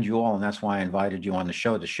commend you all, and that's why I invited you on the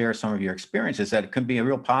show to share some of your experiences, that it can be a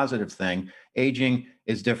real positive thing. Aging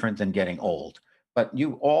is different than getting old. But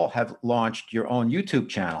you all have launched your own YouTube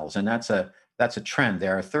channels, and that's that's a trend.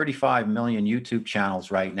 There are 35 million YouTube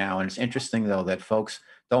channels right now. And it's interesting, though, that folks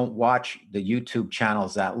don't watch the YouTube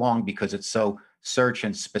channels that long because it's so search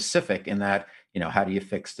and specific in that, how do you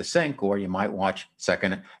fix the sink? Or you might watch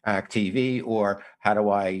Second Act TV, or how do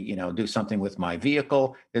I, do something with my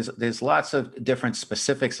vehicle? There's lots of different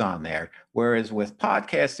specifics on there. Whereas with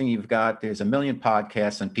podcasting, there's a million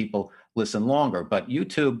podcasts and people listen longer. But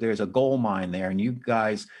YouTube, there's a gold mine there. And you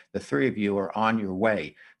guys, the three of you, are on your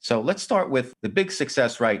way. So let's start with the big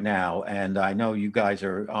success right now. And I know you guys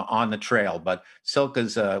are on the trail, but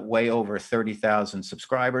Silke's way over 30,000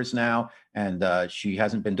 subscribers now. And she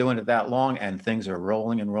hasn't been doing it that long, and things are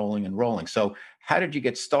rolling and rolling and rolling. So how did you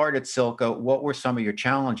get started, Silke? What were some of your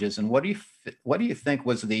challenges? And what do you think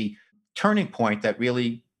was the turning point that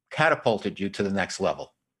really catapulted you to the next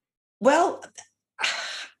level? Well,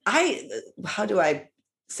 how do I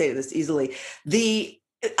say this easily?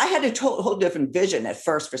 I had a whole different vision at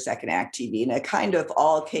first for Second Act TV, and it kind of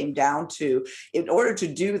all came down to, in order to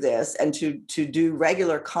do this and to do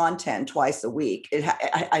regular content twice a week,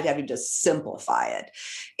 I'd have to just simplify it.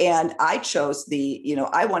 And I chose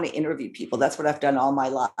I want to interview people. That's what I've done all my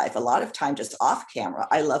life. A lot of time just off camera.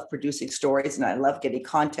 I love producing stories and I love getting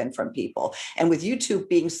content from people. And with YouTube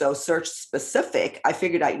being so search specific, I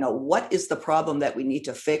figured out, what is the problem that we need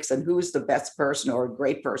to fix and who is the best person or a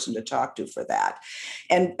great person to talk to for that.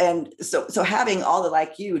 And so having all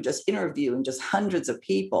like you just interviewing just hundreds of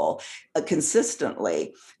people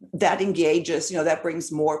consistently, that engages, that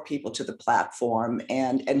brings more people to the platform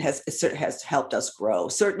and has helped us grow.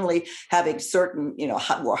 Certainly having certain,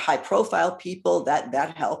 more high profile people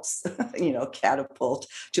that helps, catapult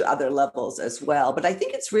to other levels as well. But I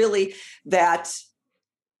think it's really that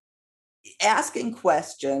asking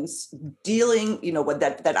questions, dealing, with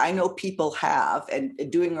that I know people have,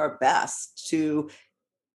 and doing our best to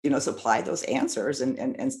supply those answers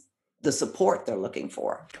and the support they're looking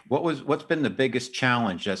for. What's been the biggest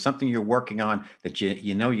challenge? Something you're working on that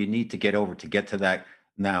you need to get over to get to that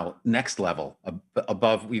now next level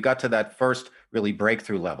above. You got to that first really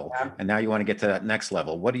breakthrough level, and now you want to get to that next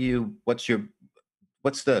level. What's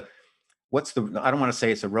the, I don't want to say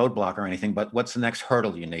it's a roadblock or anything, but what's the next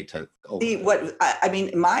hurdle you need to overcome?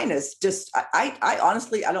 Mine is just, I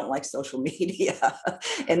honestly, I don't like social media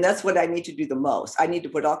and that's what I need to do the most. I need to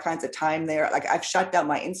put all kinds of time there. Like I've shut down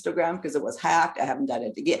my Instagram because it was hacked. I haven't done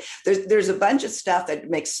it again. There's a bunch of stuff that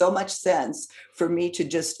makes so much sense for me to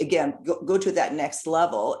just, again, go to that next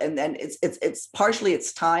level. And then it's partially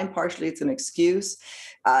it's time, partially it's an excuse.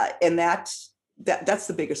 And that's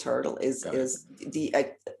the biggest hurdle is the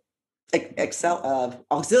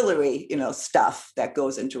auxiliary, stuff that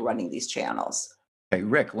goes into running these channels. Hey,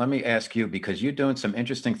 Rick, let me ask you, because you're doing some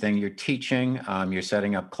interesting thing. You're teaching, you're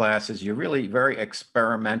setting up classes. You're really very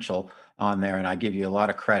experimental on there. And I give you a lot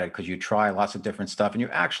of credit because you try lots of different stuff and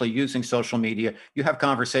you're actually using social media. You have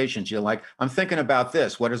conversations. You're like, I'm thinking about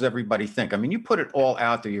this. What does everybody think? I mean, you put it all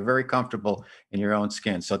out there. You're very comfortable in your own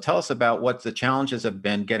skin. So tell us about what the challenges have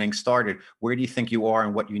been getting started. Where do you think you are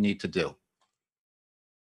and what you need to do?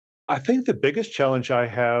 I think the biggest challenge I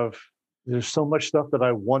have, there's so much stuff that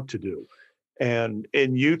I want to do. And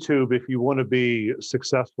in YouTube, if you want to be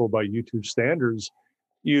successful by YouTube standards,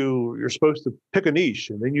 you're supposed to pick a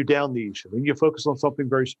niche and then you down niche and then you focus on something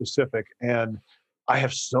very specific. And I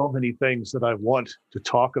have so many things that I want to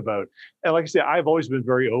talk about. And like I said, I've always been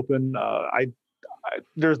very open.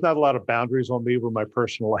 There's not a lot of boundaries on me where my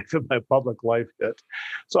personal life and my public life fit.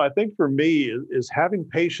 So I think for me is having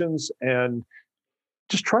patience and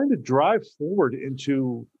just trying to drive forward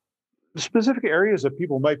into specific areas that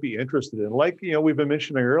people might be interested in. Like, we've been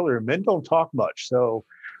mentioning earlier, men don't talk much. So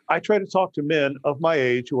I try to talk to men of my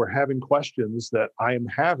age who are having questions that I am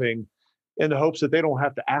having in the hopes that they don't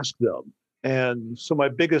have to ask them. And so my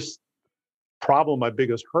biggest problem, my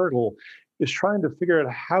biggest hurdle is trying to figure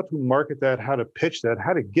out how to market that, how to pitch that,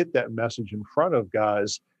 how to get that message in front of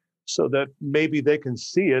guys so that maybe they can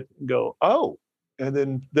see it and go, oh, and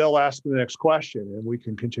then they'll ask the next question and we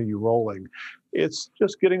can continue rolling. It's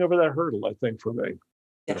just getting over that hurdle, I think, for me.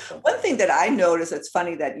 Yeah. One thing that I noticed, it's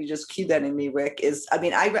funny that you just cued that in me, Rick, is,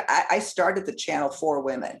 I started the channel for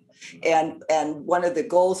women. And one of the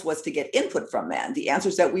goals was to get input from men, the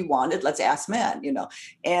answers that we wanted, let's ask men,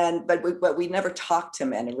 but we never talked to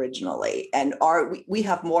men originally. And we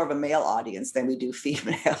have more of a male audience than we do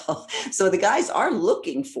female. So the guys are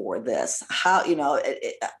looking for this, how,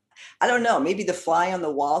 I don't know, maybe the fly on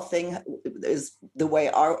the wall thing is the way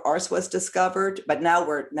ours was discovered, but now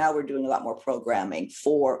we're doing a lot more programming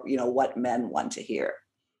for, what men want to hear.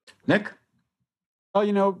 Nick?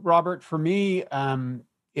 Well, Robert, for me,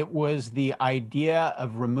 it was the idea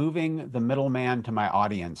of removing the middleman to my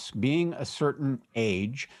audience. Being a certain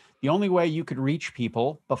age, the only way you could reach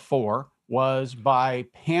people before was by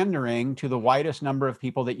pandering to the widest number of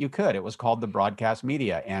people that you could. It was called the broadcast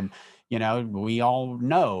media. And, we all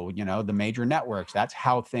know, the major networks, that's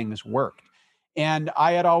how things worked. And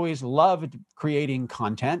I had always loved creating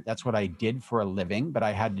content. That's what I did for a living, but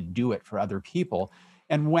I had to do it for other people.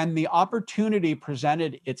 And when the opportunity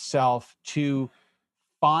presented itself to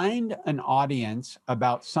find an audience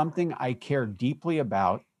about something I care deeply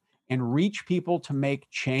about and reach people to make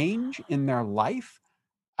change in their life,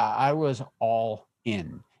 I was all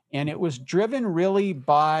in. And it was driven really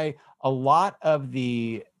by a lot of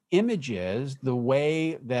the images, the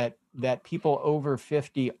way that people over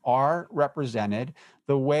 50 are represented,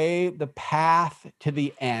 the way the path to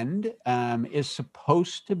the end is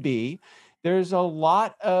supposed to be. There's a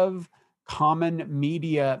lot of common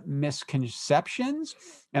media misconceptions.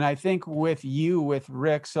 And I think with you, with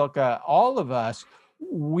Rick, Silke, all of us,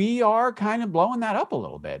 we are kind of blowing that up a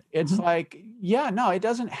little bit. It's like, it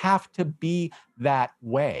doesn't have to be that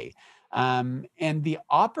way. And the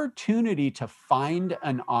opportunity to find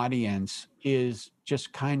an audience is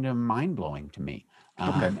just kind of mind-blowing to me.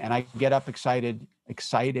 And I get up excited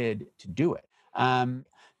to do it.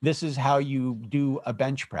 This is how you do a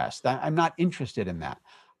bench press. I'm not interested in that.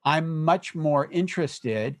 I'm much more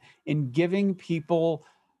interested in giving people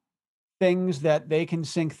things that they can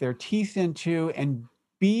sink their teeth into and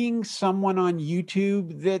being someone on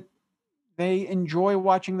YouTube that they enjoy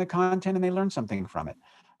watching the content and they learn something from it.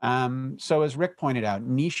 So as Rick pointed out,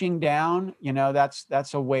 niching down,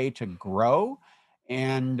 that's a way to grow.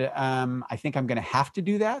 And I think I'm going to have to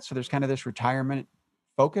do that. So there's kind of this retirement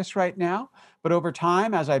focus right now. But over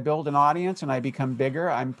time, as I build an audience and I become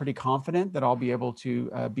bigger, I'm pretty confident that I'll be able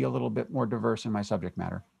to be a little bit more diverse in my subject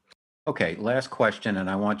matter. Okay, last question, and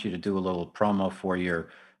I want you to do a little promo for your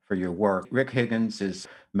work. Rick Higgins is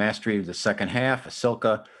Mastery of the Second Half.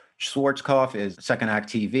 Silke Schwarzkopf is Second Act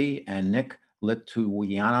TV, and Nick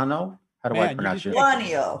Lituano. How do I pronounce it?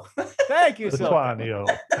 Lituano. Thank you, Lituano.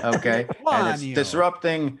 Okay, and it's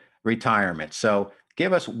Disrupting Retirement. So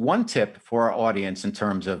give us one tip for our audience in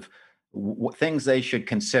terms of things they should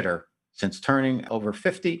consider since turning over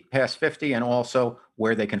 50, past 50, and also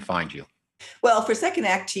where they can find you. Well, for Second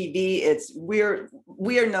Act TV,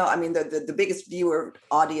 the biggest viewer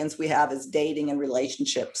audience we have is dating and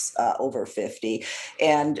relationships over 50,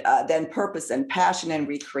 and then purpose and passion and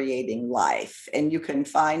recreating life. And you can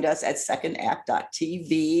find us at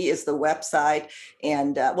secondact.tv is the website.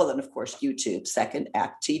 And then of course, YouTube, Second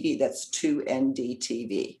Act TV, that's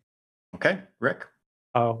 2NDTV. Okay, Rick?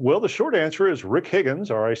 Well, the short answer is Rick Higgins,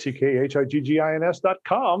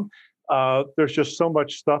 RickHiggins.com. There's just so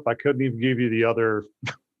much stuff. I couldn't even give you the other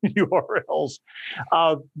URLs.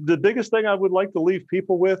 The biggest thing I would like to leave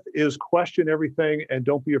people with is question everything and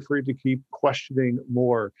don't be afraid to keep questioning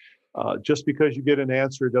more. Just because you get an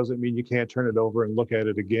answer doesn't mean you can't turn it over and look at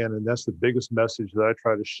it again. And that's the biggest message that I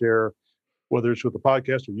try to share, whether it's with a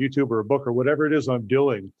podcast or YouTube or a book or whatever it is I'm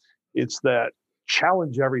doing. It's that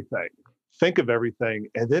challenge everything, think of everything,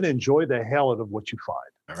 and then enjoy the hell out of what you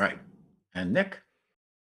find. All right. And Nick?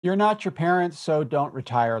 You're not your parents, so don't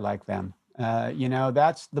retire like them.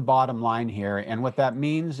 That's the bottom line here. And what that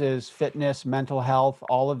means is fitness, mental health,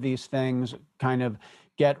 all of these things kind of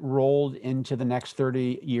get rolled into the next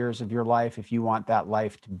 30 years of your life if you want that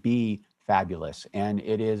life to be fabulous. And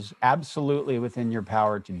it is absolutely within your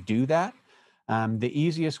power to do that. The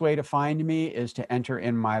easiest way to find me is to enter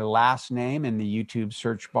in my last name in the YouTube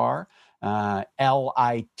search bar, Lituanio,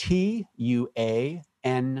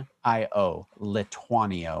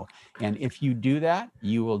 Lituanio. And if you do that,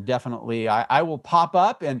 you will definitely, I will pop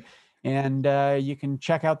up and you can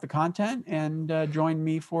check out the content and join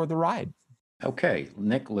me for the ride. Okay,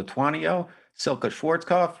 Nick Lituanio, Silke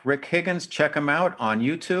Schwarzkopf, Rick Higgins, check them out on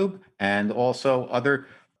YouTube and also other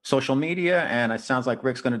social media. And it sounds like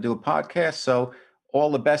Rick's going to do a podcast. So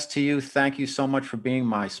all the best to you. Thank you so much for being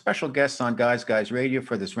my special guest on Guys Guys Radio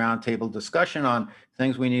for this roundtable discussion on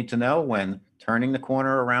things we need to know when turning the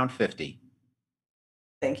corner around 50.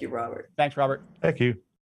 Thank you, Robert. Thanks, Robert. Thank you.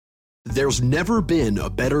 There's never been a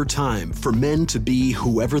better time for men to be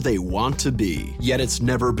whoever they want to be, yet it's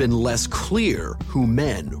never been less clear who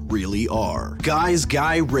men really are. Guys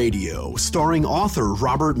Guy Radio, starring author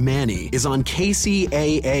Robert Manni, is on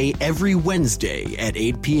KCAA every Wednesday at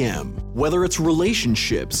 8 p.m. Whether it's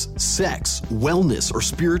relationships, sex, wellness, or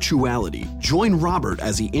spirituality, join Robert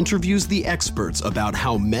as he interviews the experts about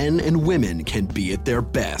how men and women can be at their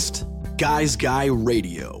best. Guys Guy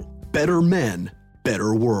Radio. Better men,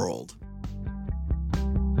 better world.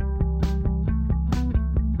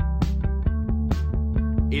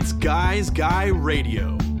 It's Guys Guy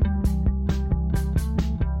Radio.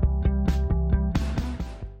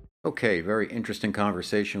 Okay, very interesting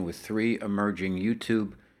conversation with three emerging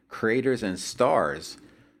YouTube creators and stars.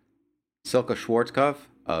 Silke Schwarzkopf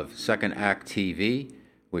of Second Act TV,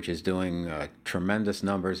 which is doing tremendous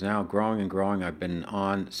numbers now, growing and growing. I've been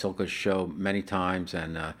on Silke's show many times,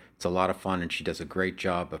 and it's a lot of fun, and she does a great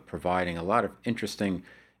job of providing a lot of interesting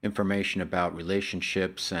information about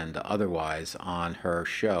relationships and otherwise on her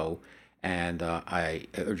show. And I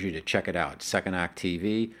urge you to check it out, Second Act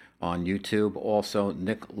TV on YouTube. Also,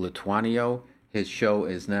 Nick Lituanio, his show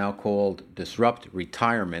is now called Disrupt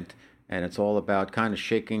Retirement, and it's all about kind of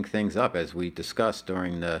shaking things up, as we discussed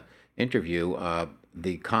during the interview.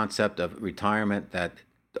 The concept of retirement that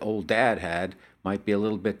old dad had might be a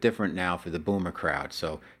little bit different now for the boomer crowd.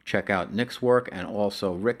 So check out Nick's work, and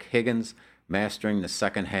also Rick Higgins, Mastering the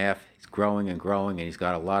Second Half. He's growing and growing, and he's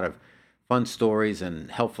got a lot of fun stories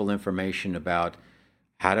and helpful information about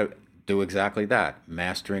how to do exactly that,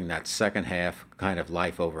 mastering that second half, kind of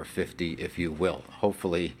life over 50, if you will.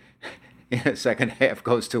 Hopefully, second half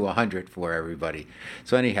goes to 100 for everybody.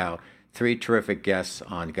 So anyhow, three terrific guests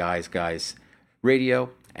on Guys Guys Radio,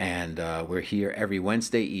 and we're here every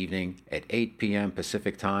Wednesday evening at 8 p.m.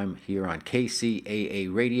 Pacific Time here on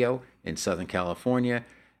KCAA Radio in Southern California,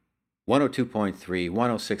 102.3,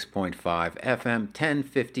 106.5 FM,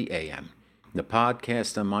 1050 AM. The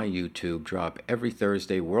podcast on my YouTube drop every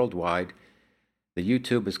Thursday worldwide. The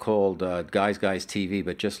YouTube is called Guys Guys TV,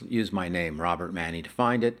 but just use my name, Robert Manni, to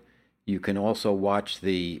find it. You can also watch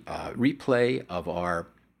the replay of our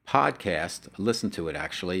podcast, listen to it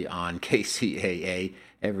actually, on KCAA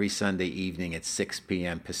every Sunday evening at 6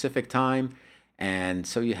 p.m. Pacific Time. And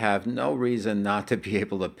so you have no reason not to be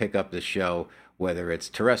able to pick up the show, whether it's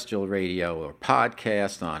terrestrial radio or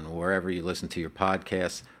podcast on wherever you listen to your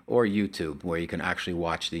podcasts, or YouTube, where you can actually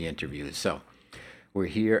watch the interviews. So we're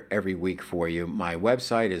here every week for you. My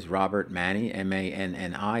website is robertmanni,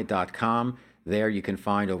 MANNI.com. There you can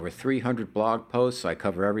find over 300 blog posts. I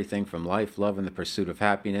cover everything from life, love, and the pursuit of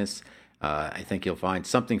happiness. I think you'll find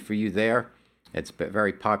something for you there. It's a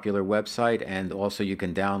very popular website, and also you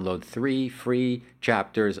can download 3 free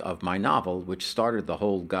chapters of my novel, which started the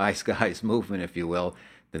whole Guys Guys movement, if you will.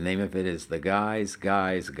 The name of it is The Guys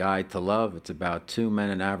Guys Guide to Love. It's about 2 men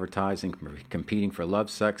in advertising competing for love,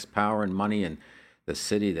 sex, power, and money in the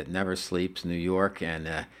city that never sleeps, New York. And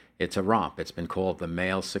it's a romp. It's been called the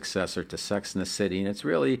male successor to Sex and the City. And it's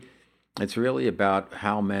really about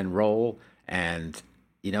how men roll. And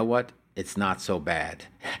you know what? It's not so bad.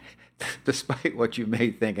 Despite what you may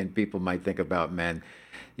think and people might think about men,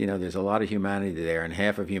 you know, there's a lot of humanity there, and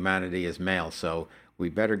half of humanity is male. So we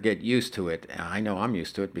better get used to it. I know I'm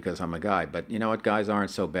used to it because I'm a guy, but you know what? Guys aren't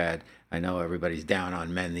so bad. I know everybody's down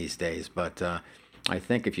on men these days, but I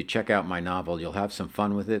think if you check out my novel, you'll have some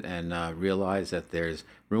fun with it and realize that there's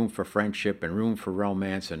room for friendship and room for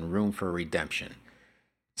romance and room for redemption.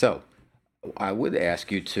 So I would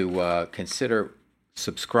ask you to consider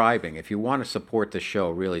subscribing. If you want to support the show,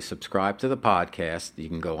 really subscribe to the podcast. You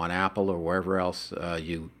can go on Apple or wherever else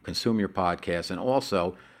you consume your podcast. And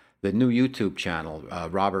also the new YouTube channel,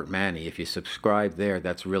 Robert Manni. If you subscribe there,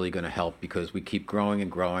 that's really going to help because we keep growing and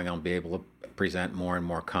growing. I'll be able to present more and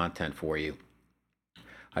more content for you.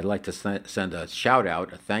 I'd like to send a shout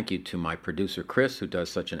out, a thank you to my producer, Chris, who does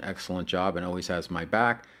such an excellent job and always has my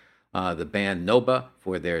back. The band Noba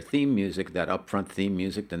for their theme music, that upfront theme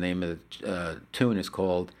music. The name of the tune is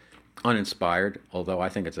called Uninspired, although I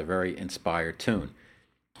think it's a very inspired tune.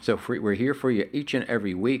 So we're here for you each and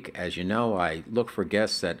every week. As you know, I look for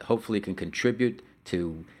guests that hopefully can contribute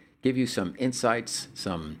to give you some insights,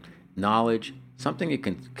 some knowledge, something you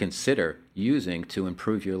can consider using to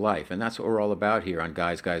improve your life. And that's what we're all about here on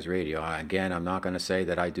Guys Guys Radio. Again, I'm not going to say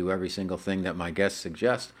that I do every single thing that my guests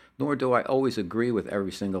suggest, nor do I always agree with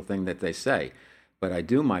every single thing that they say. But I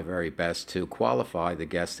do my very best to qualify the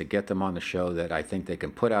guests, to get them on the show that I think they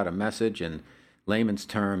can put out a message in layman's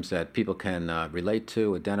terms that people can relate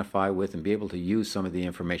to, identify with, and be able to use some of the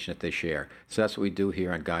information that they share. So that's what we do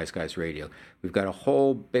here on Guys Guys Radio. We've got a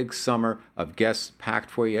whole big summer of guests packed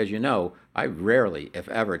for you. As you know, I rarely, if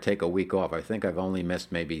ever, take a week off. I think I've only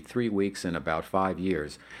missed maybe 3 weeks in about 5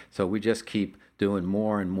 years. So we just keep doing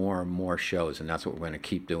more and more and more shows, and that's what we're going to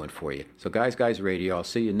keep doing for you. So Guys Guys Radio, I'll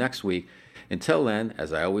see you next week. Until then,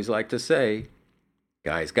 as I always like to say,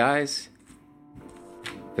 guys,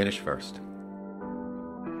 finish first.